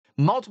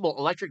multiple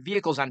electric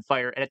vehicles on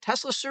fire at a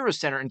Tesla service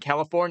center in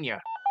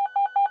California.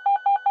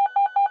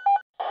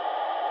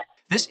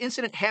 This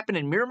incident happened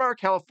in Miramar,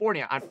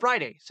 California on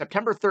Friday,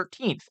 September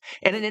 13th,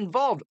 and it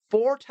involved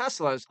four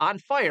Teslas on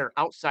fire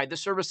outside the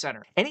service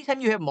center.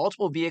 Anytime you have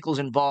multiple vehicles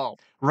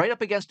involved, right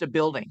up against a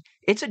building,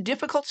 it's a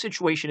difficult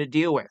situation to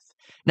deal with.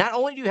 Not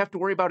only do you have to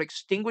worry about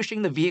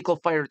extinguishing the vehicle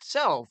fire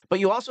itself, but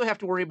you also have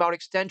to worry about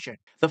extension,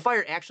 the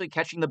fire actually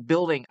catching the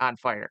building on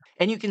fire.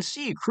 And you can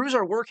see crews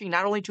are working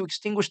not only to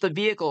extinguish the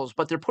vehicles,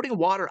 but they're putting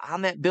water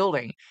on that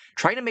building,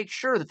 trying to make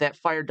sure that that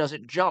fire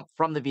doesn't jump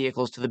from the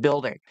vehicles to the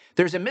building.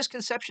 There's a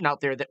misconception out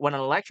there that when an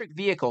electric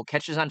vehicle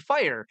catches on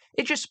fire,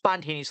 it just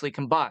spontaneously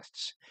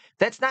combusts.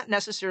 That's not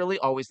necessarily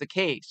always the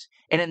case.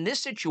 And in this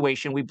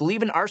situation, we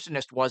believe an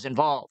arsonist was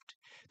involved.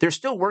 They're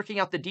still working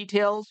out the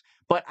details,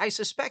 but I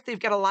suspect they've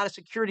got a lot of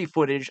security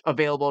footage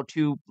available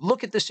to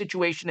look at the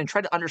situation and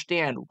try to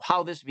understand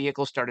how this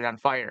vehicle started on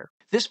fire.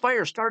 This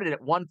fire started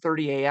at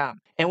 1:30 a.m.,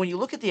 and when you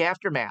look at the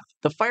aftermath,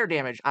 the fire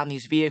damage on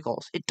these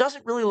vehicles, it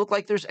doesn't really look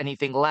like there's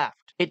anything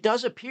left. It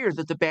does appear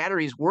that the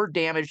batteries were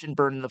damaged and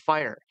burned in the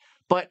fire.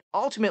 But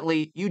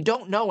ultimately, you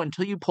don't know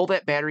until you pull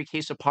that battery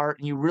case apart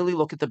and you really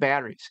look at the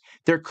batteries.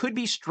 There could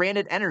be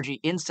stranded energy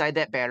inside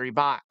that battery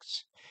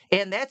box.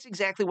 And that's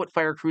exactly what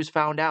fire crews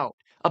found out.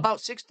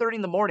 About 6:30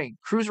 in the morning,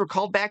 crews were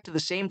called back to the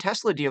same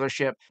Tesla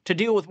dealership to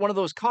deal with one of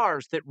those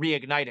cars that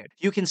reignited.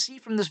 You can see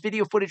from this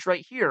video footage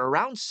right here,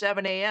 around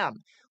 7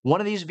 a.m., one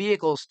of these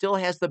vehicles still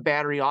has the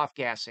battery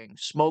off-gassing,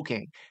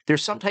 smoking.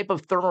 There's some type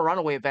of thermal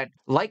runaway event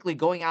likely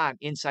going on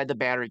inside the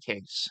battery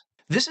case.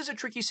 This is a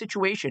tricky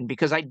situation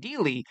because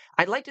ideally,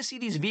 I'd like to see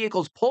these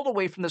vehicles pulled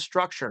away from the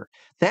structure.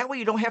 That way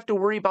you don't have to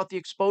worry about the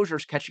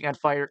exposures catching on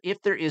fire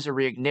if there is a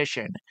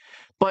reignition.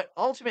 But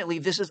ultimately,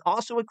 this is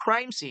also a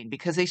crime scene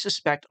because they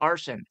suspect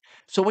arson.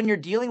 So when you're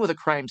dealing with a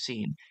crime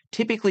scene,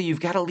 typically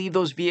you've got to leave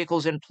those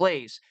vehicles in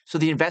place so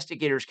the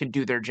investigators can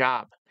do their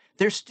job.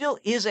 There still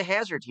is a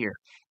hazard here.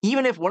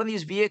 Even if one of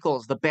these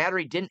vehicles, the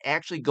battery didn't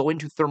actually go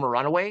into thermal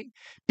runaway,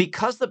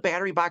 because the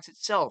battery box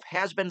itself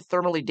has been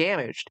thermally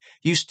damaged,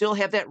 you still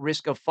have that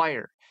risk of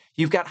fire.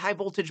 You've got high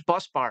voltage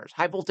bus bars,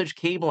 high voltage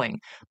cabling,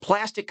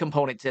 plastic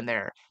components in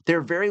there.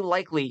 They're very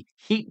likely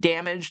heat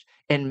damaged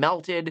and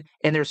melted,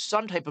 and there's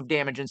some type of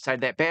damage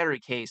inside that battery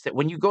case that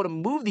when you go to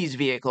move these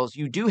vehicles,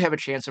 you do have a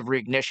chance of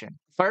reignition.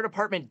 Fire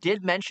department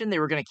did mention they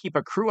were going to keep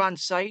a crew on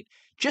site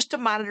just to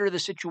monitor the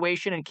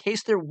situation in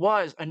case there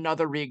was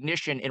another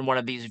reignition in one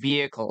of these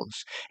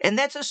vehicles. And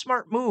that's a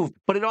smart move,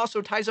 but it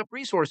also ties up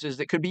resources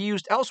that could be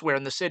used elsewhere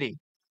in the city.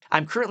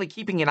 I'm currently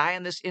keeping an eye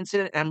on this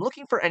incident and I'm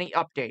looking for any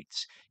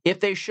updates. If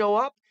they show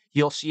up,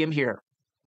 you'll see them here.